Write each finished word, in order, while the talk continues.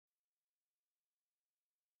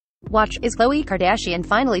Watch, is Khloe Kardashian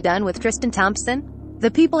finally done with Tristan Thompson? The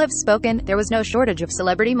people have spoken. There was no shortage of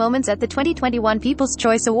celebrity moments at the 2021 People's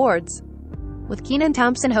Choice Awards, with Kenan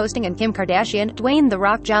Thompson hosting and Kim Kardashian, Dwayne "The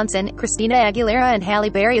Rock" Johnson, Christina Aguilera and Halle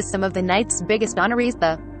Berry as some of the night's biggest honorees.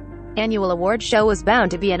 The annual award show was bound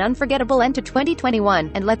to be an unforgettable end to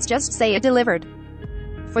 2021, and let's just say it delivered.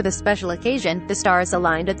 For the special occasion, the stars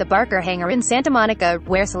aligned at the Barker Hangar in Santa Monica,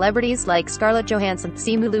 where celebrities like Scarlett Johansson,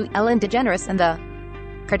 Simu Liu, Ellen DeGeneres and the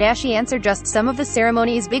Kardashians are just some of the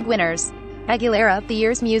ceremony's big winners. Aguilera, the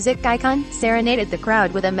year's music icon, serenaded the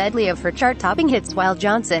crowd with a medley of her chart-topping hits, while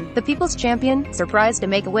Johnson, the people's champion, surprised a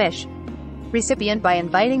Make-A-Wish recipient by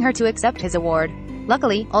inviting her to accept his award.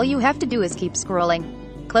 Luckily, all you have to do is keep scrolling.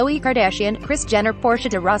 Khloe Kardashian, Kris Jenner, Portia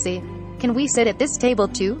de Rossi. Can we sit at this table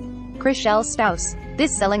too? Chriselle Staus.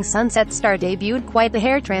 This Selling Sunset star debuted quite the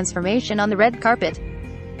hair transformation on the red carpet.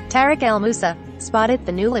 Tarek El Moussa spotted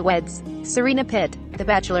the newlyweds. Serena Pitt, the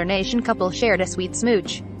Bachelor Nation couple, shared a sweet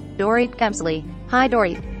smooch. Dorit Kemsley. Hi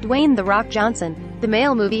Dorit. Dwayne "The Rock" Johnson, the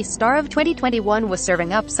male movie star of 2021, was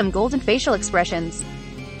serving up some golden facial expressions.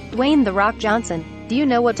 Dwayne "The Rock" Johnson. Do you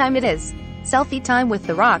know what time it is? Selfie time with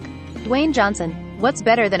The Rock. Dwayne Johnson. What's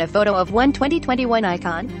better than a photo of one 2021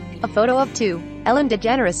 icon? A photo of two. Ellen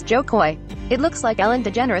DeGeneres. Joe Coy. It looks like Ellen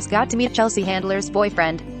DeGeneres got to meet Chelsea Handler's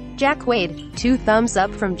boyfriend, Jack Quaid. 2 thumbs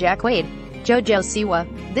up from Jack Quaid. JoJo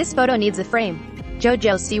Siwa. This photo needs a frame.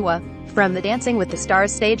 JoJo Siwa. From the Dancing with the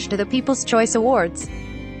Stars stage to the People's Choice Awards.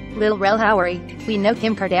 Lil Rel Howery. We know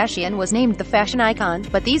Kim Kardashian was named the fashion icon,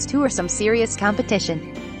 but these two are some serious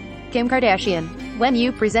competition. Kim Kardashian. When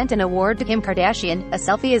you present an award to Kim Kardashian, a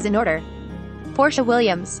selfie is in order. Portia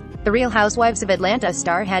Williams. The Real Housewives of Atlanta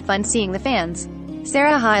star had fun seeing the fans.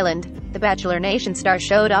 Sarah Hyland. The Bachelor Nation star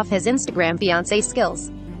showed off his Instagram Beyoncé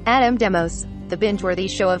skills. Adam Demos. The binge-worthy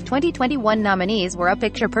show of 2021 nominees were a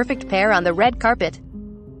picture-perfect pair on the red carpet.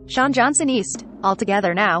 Sean Johnson East. All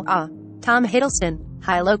together now. Tom Hiddleston.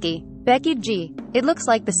 Hi Loki. Becky G. It looks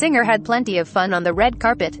like the singer had plenty of fun on the red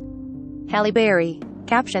carpet. Halle Berry.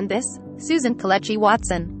 Captioned this. Susan Kelechi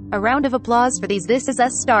Watson. A round of applause for these This Is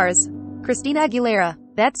Us stars. Christina Aguilera.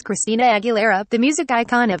 That's Christina Aguilera, the music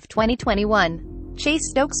icon of 2021. Chase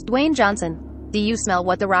Stokes. Dwayne Johnson. Do you smell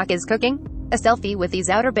what The Rock is cooking? A selfie with these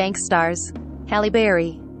Outer Banks stars. Halle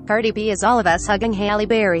Berry. Cardi B is all of us hugging Halle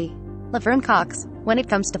Berry. Laverne Cox. When it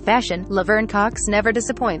comes to fashion, Laverne Cox never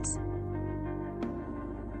disappoints.